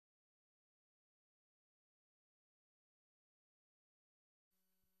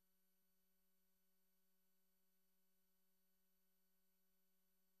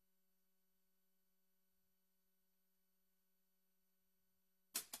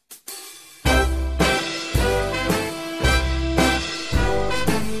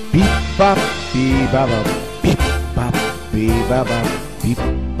bop, bee ba bop, beep bop, bee ba bop, beep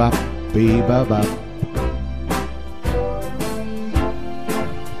bop, bee ba bop.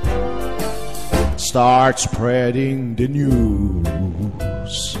 Start spreading the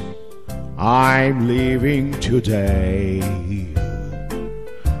news. I'm leaving today.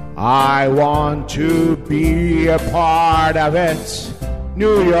 I want to be a part of it.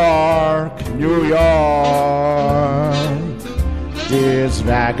 New York, New York. These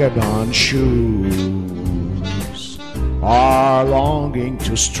vagabond shoes are longing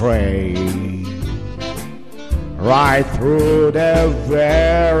to stray right through the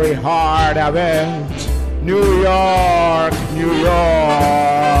very heart of it. New York, New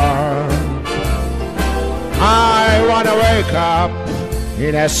York. I wanna wake up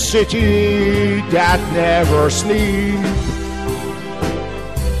in a city that never sleeps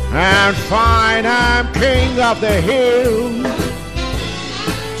and find I'm king of the hill,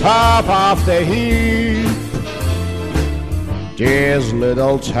 top of the heap. These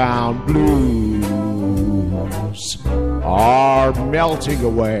little town blues are melting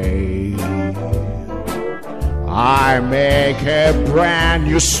away. I make a brand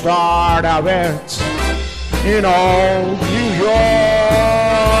new start of it in old New York.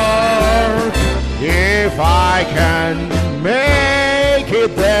 If I can make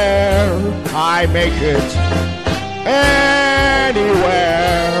it there, I make it anywhere.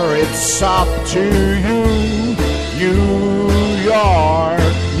 It's up to you. New York,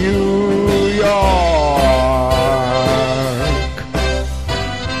 New York.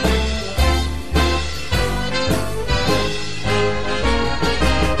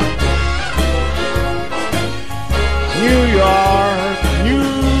 New York,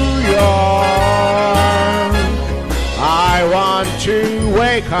 New York. I want to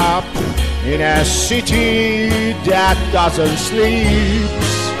wake up in a city that doesn't sleep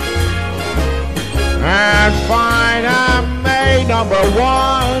and find I'm made number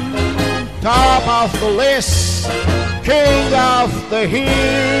one, top of the list, king of the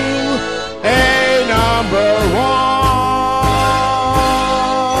hill, a number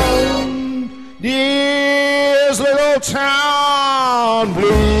one. These little town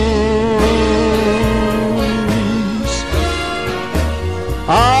blues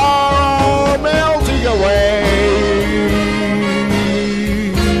are melting away.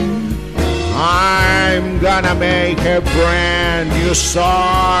 I'm gonna make a brand new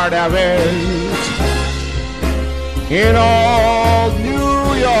start of it in old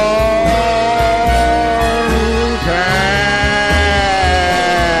New York.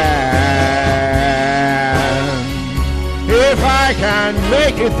 And if I can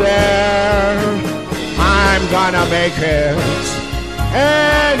make it there, I'm gonna make it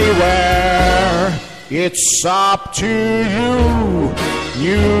anywhere. It's up to you,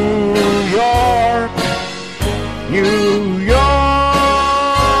 New York, New